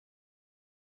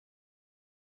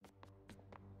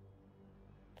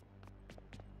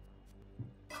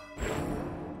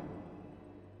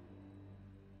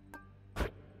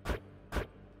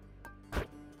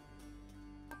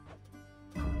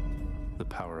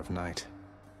power of night.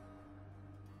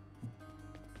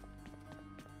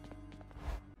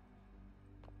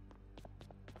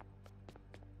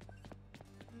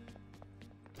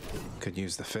 Could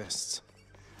use the fists.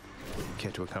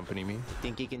 Care to accompany me?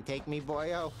 Think you can take me,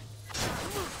 boyo?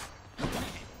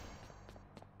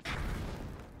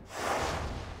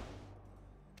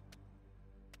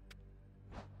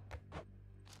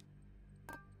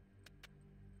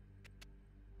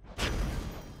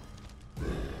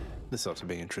 This ought to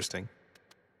be interesting.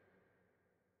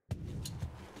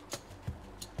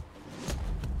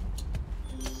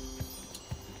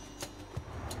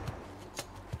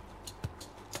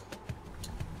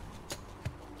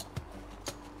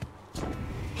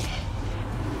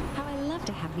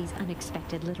 These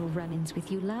unexpected little run-ins with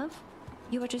you, love.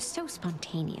 You are just so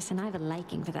spontaneous, and I have a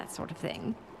liking for that sort of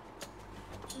thing.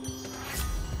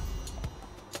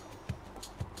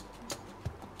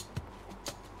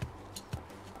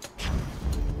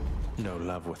 No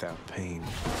love without pain.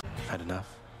 Had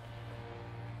enough?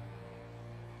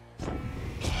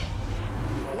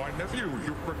 Why, nephew,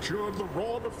 you've procured the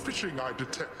rod of fishing, I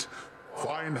detect.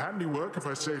 Fine handiwork, if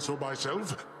I say so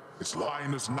myself. Its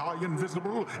line is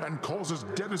nigh-invisible and causes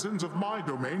denizens of my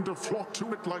domain to flock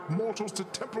to it like mortals to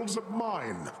temples of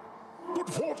mine. Good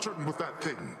fortune with that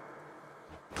thing.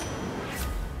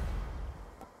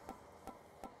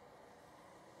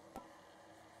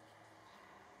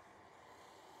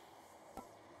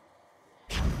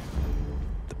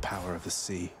 The power of the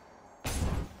sea.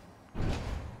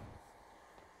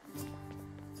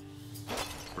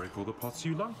 Break all the pots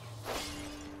you like.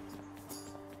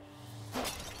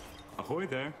 Ahoy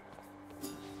there.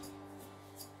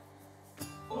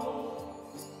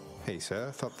 Hey,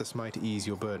 sir. Thought this might ease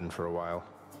your burden for a while.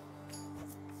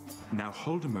 Now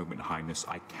hold a moment, Highness.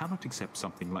 I cannot accept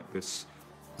something like this.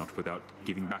 Not without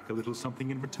giving back a little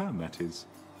something in return, that is.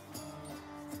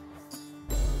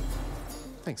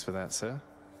 Thanks for that, sir.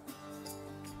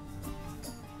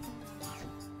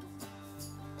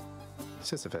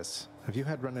 Sisyphus, have you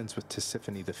had run-ins with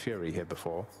Tisiphone the Fury here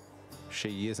before?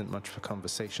 She isn't much for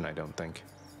conversation, I don't think.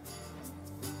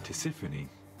 Tisiphone?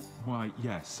 Why,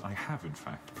 yes, I have in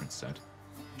fact, Prince said.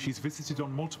 She's visited on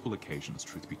multiple occasions,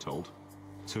 truth be told.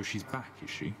 So she's back, is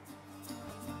she?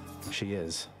 She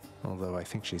is, although I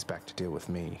think she's back to deal with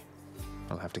me.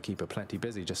 I'll have to keep her plenty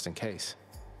busy just in case.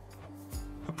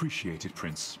 Appreciated,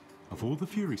 Prince. Of all the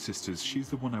Fury sisters, she's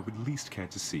the one I would least care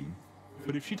to see.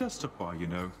 But if she does stop by, you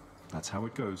know, that's how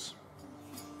it goes.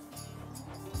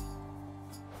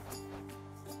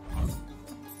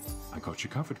 I got you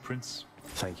covered, Prince.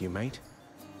 Thank you, mate.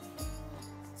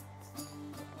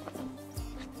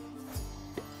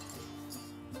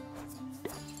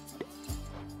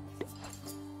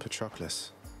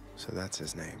 Patroclus, so that's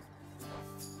his name.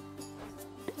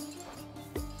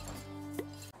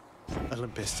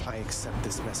 Olympus, I accept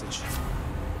this message.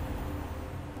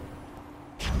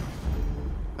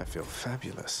 I feel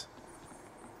fabulous.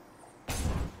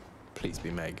 Please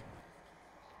be Meg.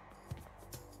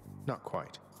 Not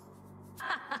quite.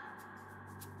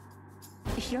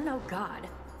 You're no god.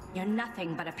 You're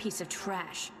nothing but a piece of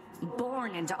trash.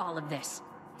 Born into all of this.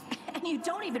 And you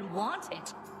don't even want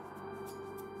it.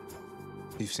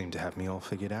 You seem to have me all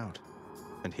figured out.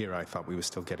 And here I thought we were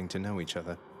still getting to know each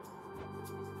other.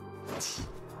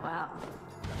 Well,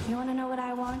 you want to know what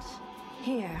I want?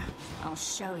 Here, I'll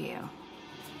show you.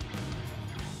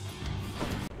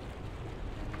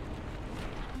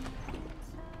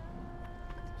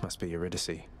 Must be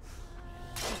Eurydice.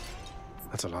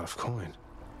 That's a lot of coin.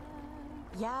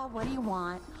 Yeah, what do you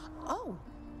want? Oh!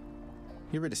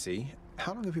 Eurydice,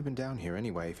 how long have you been down here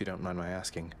anyway, if you don't mind my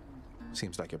asking?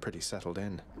 Seems like you're pretty settled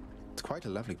in. It's quite a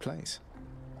lovely place.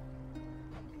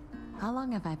 How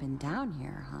long have I been down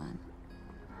here, hon?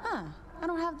 Huh, I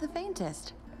don't have the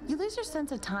faintest. You lose your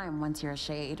sense of time once you're a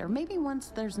shade, or maybe once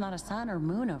there's not a sun or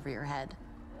moon over your head.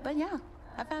 But yeah,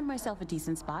 I found myself a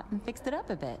decent spot and fixed it up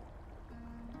a bit.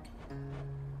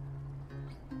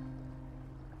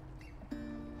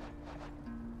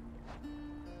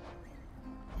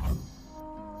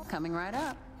 Coming right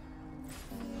up.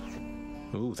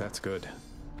 Ooh, that's good.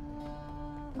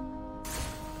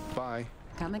 Bye.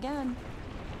 Come again.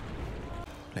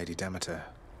 Lady Demeter.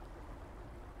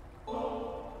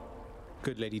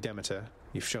 Good Lady Demeter,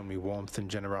 you've shown me warmth and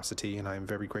generosity, and I am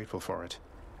very grateful for it.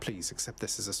 Please accept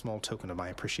this as a small token of my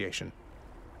appreciation.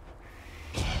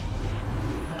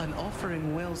 An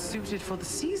offering well suited for the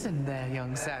season there,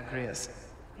 young Zagreus.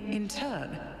 In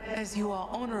turn, as you are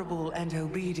honorable and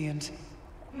obedient,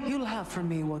 you'll have from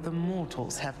me what the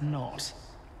mortals have not.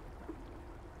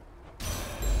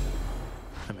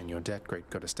 I'm in your debt, great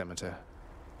goddess Demeter.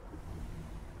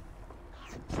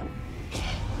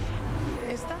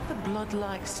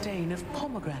 blood-like stain of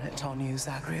pomegranate on you,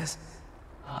 Zagreus.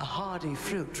 A hardy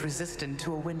fruit resistant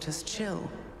to a winter's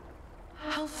chill.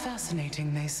 How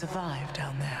fascinating they survive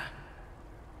down there.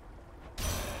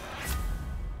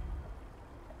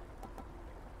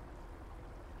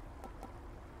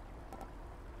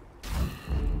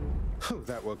 Whew,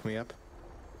 that woke me up.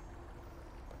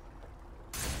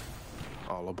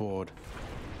 All aboard.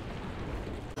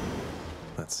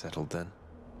 That's settled then.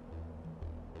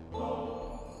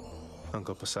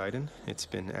 Uncle Poseidon, it's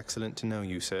been excellent to know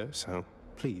you, sir, so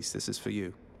please, this is for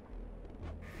you.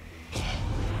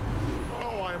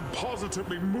 Oh, I am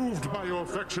positively moved by your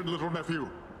affection, little nephew.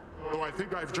 Though I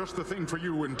think I've just the thing for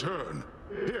you in turn.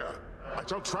 Here, I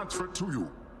shall transfer it to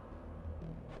you.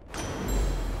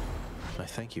 I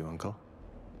thank you, Uncle.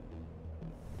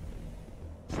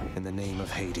 In the name of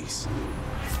Hades.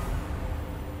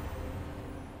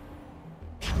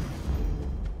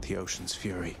 The ocean's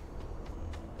fury.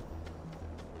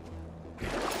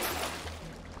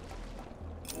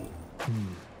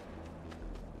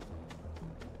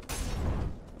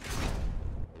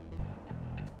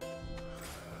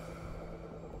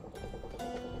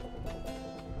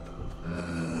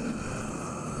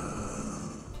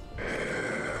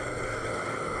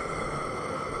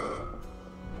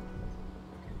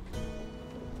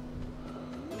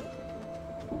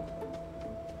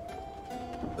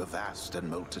 The vast and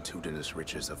multitudinous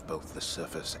riches of both the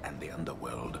surface and the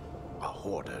underworld are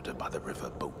hoarded by the river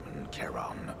boatman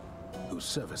Charon, whose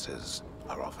services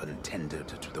are often tendered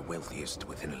to the wealthiest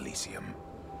within Elysium.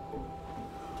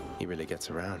 He really gets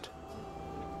around.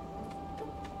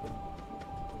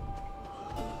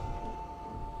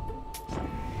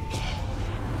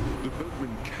 The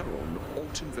boatman Charon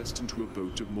ought invest into a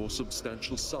boat of more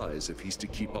substantial size if he's to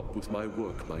keep up with my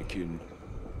work, my kin.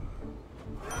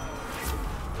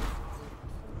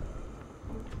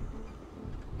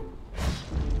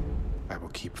 I will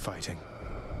keep fighting.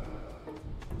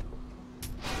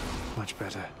 Much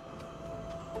better.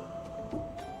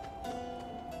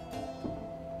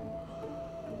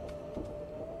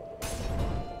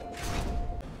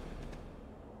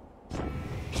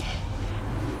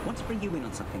 Want to bring you in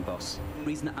on something, boss. The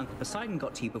reason that Uncle Poseidon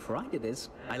got to you before I did is,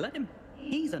 I let him.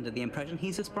 He's under the impression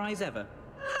he's as spry as ever.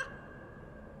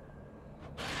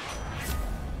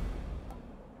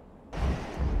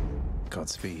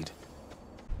 Godspeed.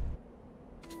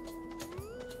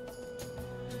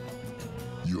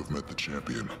 You have met the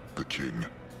champion, the king.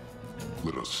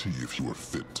 Let us see if you are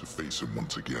fit to face him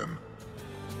once again.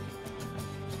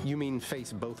 You mean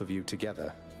face both of you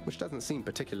together, which doesn't seem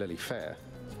particularly fair.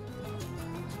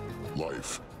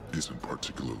 Life isn't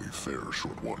particularly fair,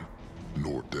 short one,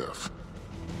 nor death.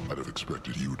 I'd have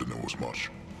expected you to know as much.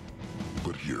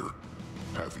 But here,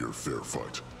 have your fair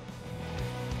fight.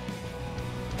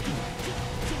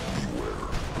 Beware.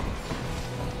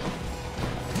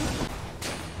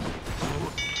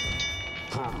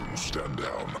 Stand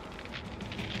down.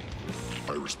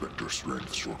 I respect your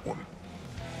strength, short one.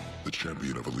 The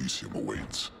champion of Elysium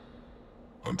awaits.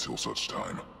 Until such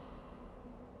time.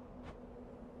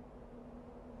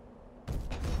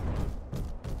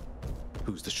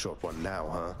 Who's the short one now,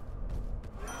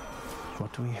 huh?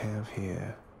 What do we have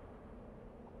here?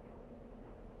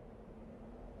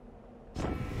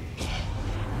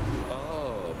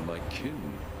 Ah, my kin.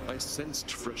 I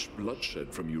sensed fresh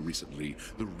bloodshed from you recently,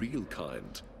 the real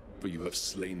kind. For you have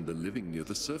slain the living near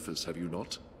the surface, have you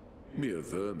not? Mere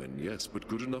vermin, yes, but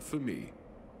good enough for me.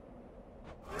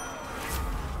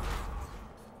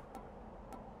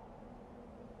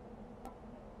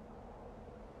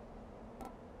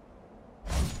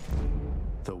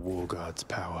 The War God's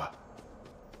power.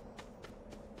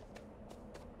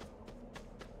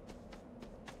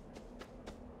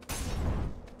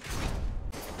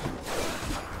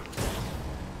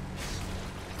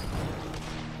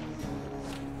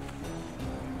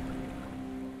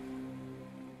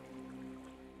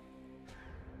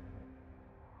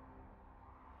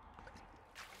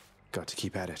 Got to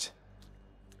keep at it.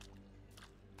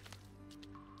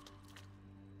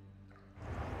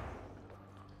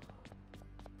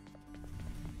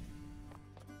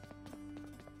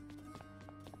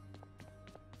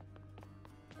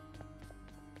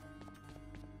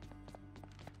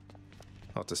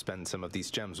 Ought to spend some of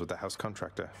these gems with the house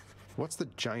contractor. What's the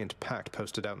giant pack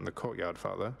posted out in the courtyard,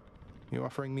 Father? You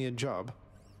offering me a job?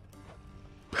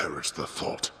 Perish the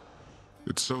thought.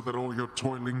 It's so that all your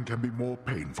toiling can be more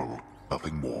painful,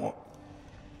 nothing more.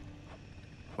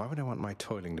 Why would I want my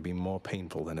toiling to be more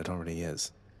painful than it already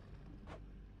is?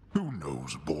 Who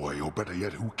knows, boy, or better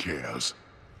yet, who cares?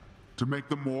 To make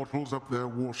the mortals up there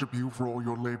worship you for all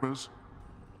your labors?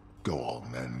 Go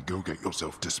on then, go get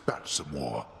yourself dispatched some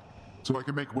more, so I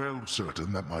can make well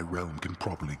certain that my realm can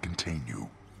properly contain you.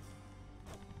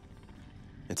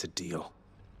 It's a deal.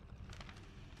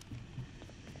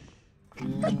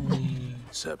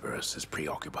 Cerberus is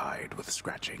preoccupied with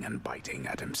scratching and biting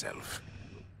at himself.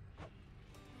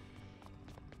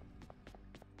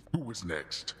 Who is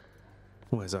next?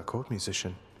 Where's our court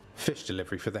musician? Fish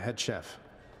delivery for the head chef.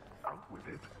 Out with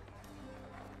it.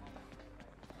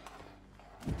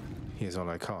 Here's all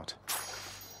I caught.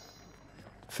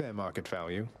 Fair market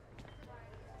value.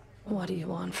 What do you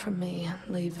want from me?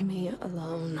 Leave me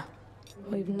alone.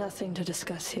 We've nothing to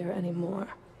discuss here anymore.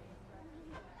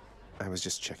 I was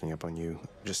just checking up on you.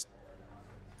 Just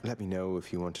let me know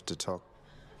if you wanted to talk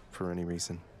for any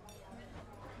reason.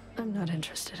 I'm not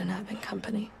interested in having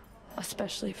company,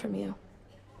 especially from you.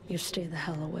 You stay the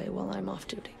hell away while I'm off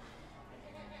duty.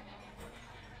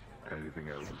 Anything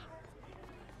else?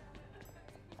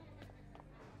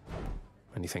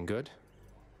 Anything good?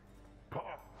 Pass.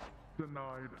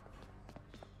 Denied.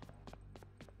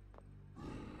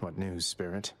 What news,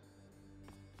 Spirit?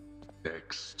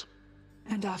 Next.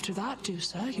 And after that,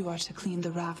 Dusa, you are to clean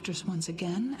the rafters once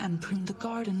again and prune the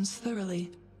gardens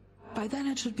thoroughly. By then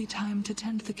it should be time to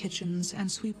tend the kitchens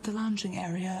and sweep the lounging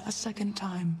area a second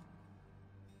time.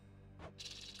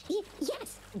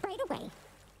 Yes, right away.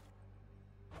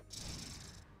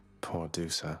 Poor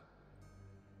Dusa.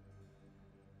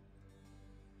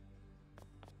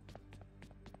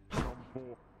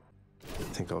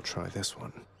 I think I'll try this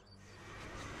one.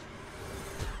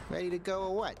 Ready to go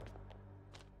or what?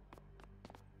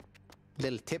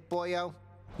 Little tip, boyo?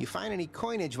 You find any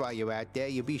coinage while you're out there,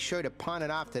 you be sure to pawn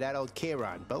it off to that old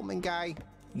Chiron. Boatman guy,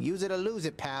 use it or lose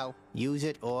it, pal. Use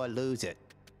it or lose it.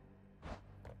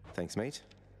 Thanks, mate.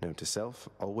 Note to self,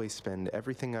 always spend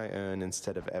everything I earn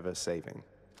instead of ever saving.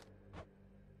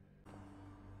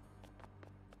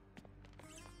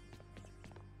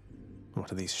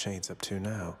 What are these shades up to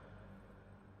now?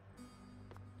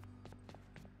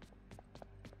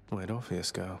 Where'd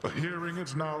Orpheus go? The hearing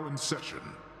is now in session.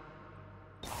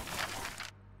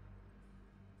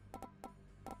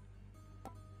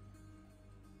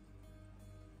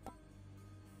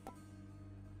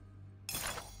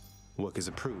 Work is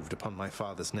approved upon my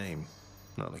father's name.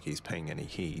 Not like he's paying any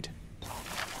heed.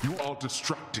 You are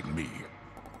distracting me.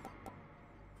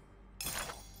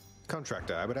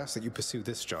 Contractor, I would ask that you pursue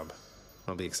this job.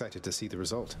 I'll be excited to see the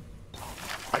result.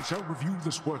 I shall review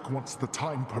this work once the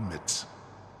time permits.